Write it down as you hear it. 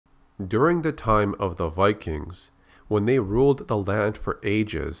During the time of the Vikings, when they ruled the land for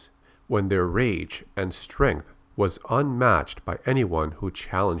ages, when their rage and strength was unmatched by anyone who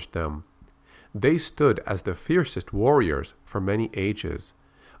challenged them, they stood as the fiercest warriors for many ages,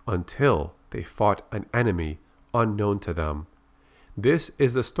 until they fought an enemy unknown to them. This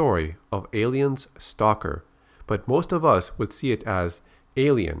is the story of Alien's Stalker, but most of us would see it as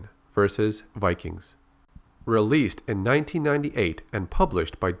Alien versus Vikings. Released in 1998 and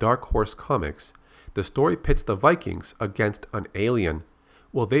published by Dark Horse Comics, the story pits the Vikings against an alien.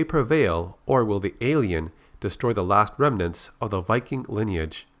 Will they prevail, or will the alien destroy the last remnants of the Viking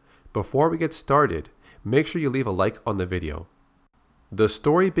lineage? Before we get started, make sure you leave a like on the video. The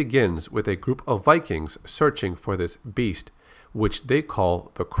story begins with a group of Vikings searching for this beast, which they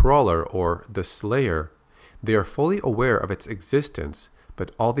call the Crawler or the Slayer. They are fully aware of its existence,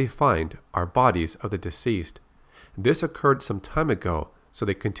 but all they find are bodies of the deceased. This occurred some time ago, so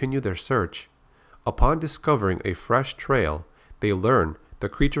they continue their search. Upon discovering a fresh trail, they learn the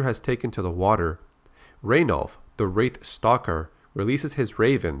creature has taken to the water. Ranulf, the Wraith Stalker, releases his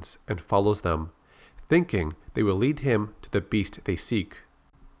ravens and follows them, thinking they will lead him to the beast they seek.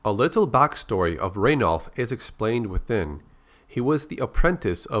 A little backstory of Ranulf is explained within. He was the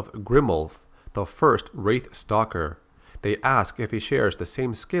apprentice of Grimulf, the first Wraith Stalker. They ask if he shares the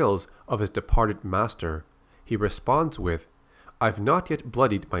same skills of his departed master. He responds with, "I've not yet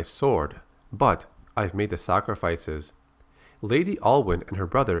bloodied my sword, but I've made the sacrifices." Lady Alwyn and her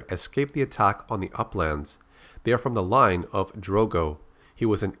brother escape the attack on the uplands. They are from the line of Drogo. He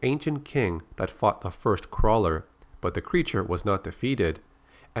was an ancient king that fought the first Crawler, but the creature was not defeated,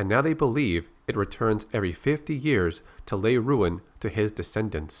 and now they believe it returns every 50 years to lay ruin to his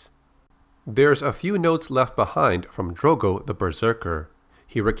descendants. There's a few notes left behind from Drogo the Berserker.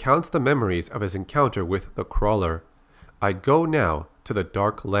 He recounts the memories of his encounter with the Crawler. "I go now to the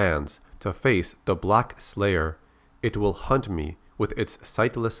dark lands to face the Black Slayer. It will hunt me with its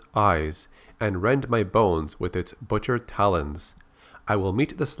sightless eyes and rend my bones with its butchered talons. I will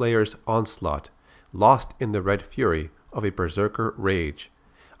meet the Slayer's onslaught, lost in the red fury of a Berserker rage.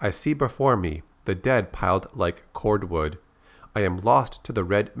 I see before me the dead piled like cordwood. I am lost to the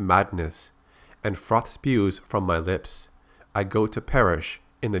red madness, and froth spews from my lips. I go to perish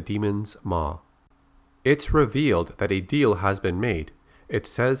in the demon's maw." It's revealed that a deal has been made. It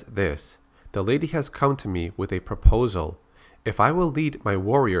says this: "The lady has come to me with a proposal. If I will lead my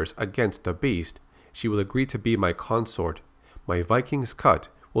warriors against the beast, she will agree to be my consort. My Viking's cut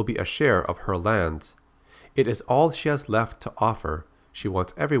will be a share of her lands. It is all she has left to offer. She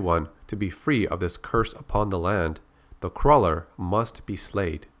wants everyone to be free of this curse upon the land. The Crawler must be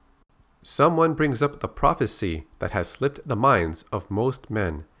slayed." Someone brings up the prophecy that has slipped the minds of most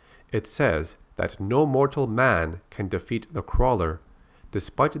men. It says that no mortal man can defeat the Crawler.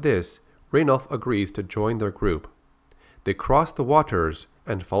 Despite this, Ranulf agrees to join their group. They cross the waters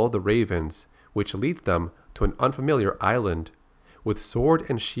and follow the ravens, which leads them to an unfamiliar island. With sword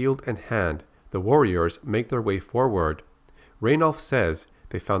and shield in hand, the warriors make their way forward. Ranulf says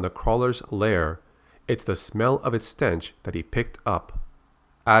they found the Crawler's lair. It's the smell of its stench that he picked up.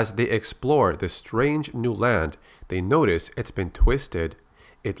 As they explore this strange new land, they notice it's been twisted.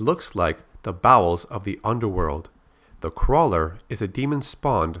 It looks like the bowels of the underworld. The Crawler is a demon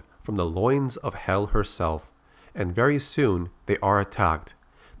spawned from the loins of hell herself, and very soon they are attacked.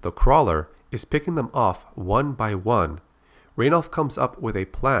 The Crawler is picking them off one by one. Ranulf comes up with a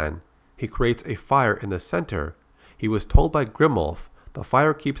plan. He creates a fire in the center. He was told by Grimulf the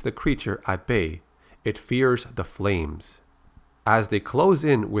fire keeps the creature at bay. It fears the flames. As they close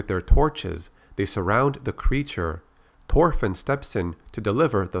in with their torches, they surround the creature. Thorfinn steps in to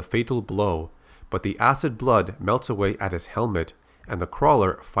deliver the fatal blow, but the acid blood melts away at his helmet, and the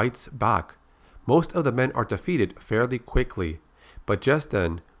Crawler fights back. Most of the men are defeated fairly quickly, but just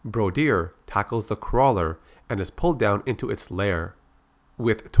then, Brodir tackles the Crawler and is pulled down into its lair.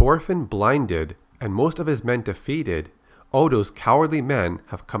 With Thorfinn blinded and most of his men defeated, Odo's cowardly men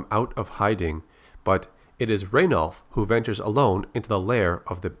have come out of hiding, but it is Ranulf who ventures alone into the lair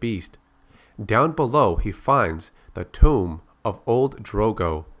of the beast. Down below he finds the tomb of old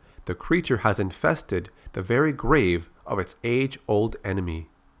Drogo. The creature has infested the very grave of its age-old enemy.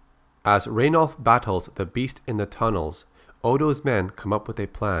 As Ranulf battles the beast in the tunnels, Odo's men come up with a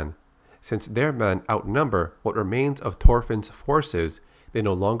plan. Since their men outnumber what remains of Thorfinn's forces, they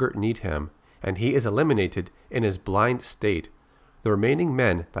no longer need him, and he is eliminated in his blind state. The remaining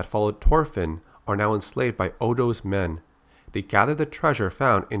men that followed Thorfinn are now enslaved by Odo's men. They gather the treasure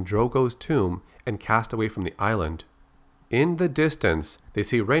found in Drogo's tomb and cast away from the island. In the distance, they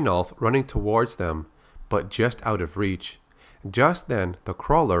see Ranulf running towards them, but just out of reach. Just then, the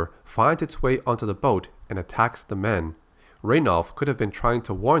crawler finds its way onto the boat and attacks the men. Raynolf could have been trying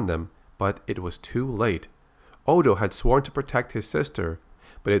to warn them, but it was too late. Odo had sworn to protect his sister,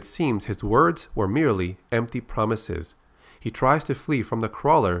 but it seems his words were merely empty promises. He tries to flee from the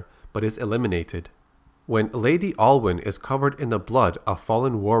crawler, but is eliminated. When Lady Alwyn is covered in the blood of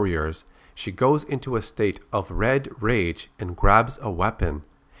fallen warriors, she goes into a state of red rage and grabs a weapon.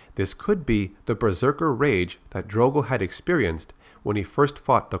 This could be the Berserker rage that Drogo had experienced when he first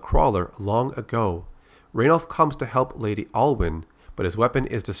fought the crawler long ago. Raynolf comes to help Lady Alwyn, but his weapon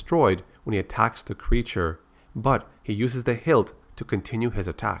is destroyed when he attacks the creature, but he uses the hilt to continue his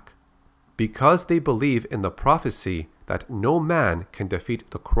attack. Because they believe in the prophecy that no man can defeat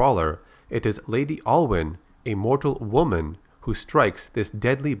the crawler, it is Lady Alwyn, a mortal woman, who strikes this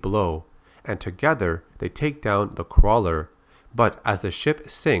deadly blow, and together they take down the crawler. But as the ship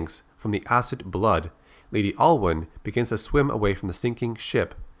sinks from the acid blood, Lady Alwyn begins to swim away from the sinking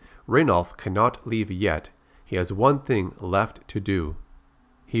ship. Raynolf cannot leave yet. He has one thing left to do.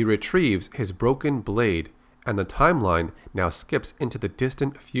 He retrieves his broken blade, and the timeline now skips into the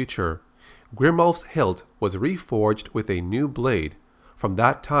distant future. Grimulf's hilt was reforged with a new blade. From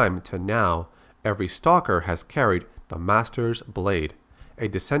that time to now, every Stalker has carried the Master's blade. A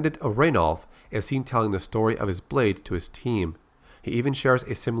descendant of Raynolf is seen telling the story of his blade to his team. He even shares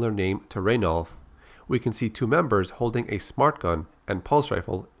a similar name to Raynolf. We can see two members holding a smart gun and pulse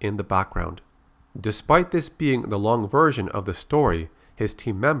rifle in the background. Despite this being the long version of the story, his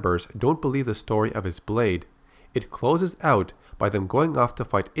team members don't believe the story of his blade. It closes out by them going off to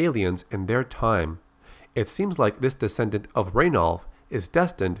fight aliens in their time. It seems like this descendant of Raynolf is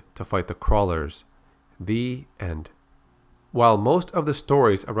destined to fight the crawlers. The end. While most of the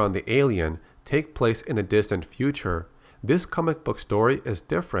stories around the alien take place in the distant future, this comic book story is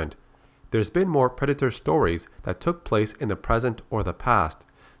different. There's been more Predator stories that took place in the present or the past,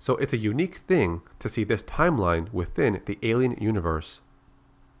 so it's a unique thing to see this timeline within the Alien universe.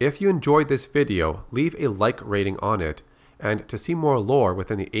 If you enjoyed this video, leave a like rating on it, and to see more lore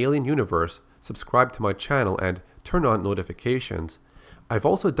within the Alien universe, subscribe to my channel and turn on notifications. I've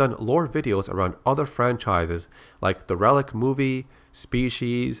also done lore videos around other franchises like the Relic movie,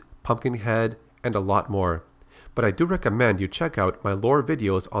 Species, Pumpkinhead, and a lot more. But I do recommend you check out my lore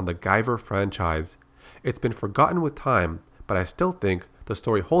videos on the Guyver franchise. It's been forgotten with time, but I still think the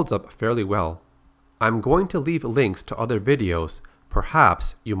story holds up fairly well. I'm going to leave links to other videos.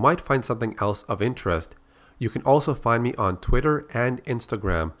 Perhaps you might find something else of interest. You can also find me on Twitter and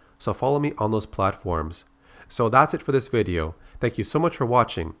Instagram, so follow me on those platforms. So that's it for this video. Thank you so much for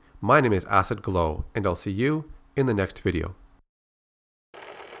watching. My name is Acid Glow, and I'll see you in the next video.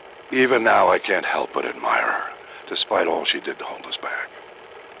 Even now I can't help but admire her, despite all she did to hold us back.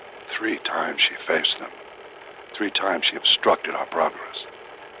 3 times she faced them. 3 times she obstructed our progress.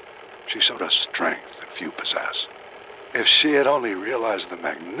 She showed us strength that few possess. If she had only realized the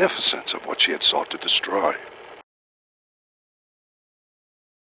magnificence of what she had sought to destroy,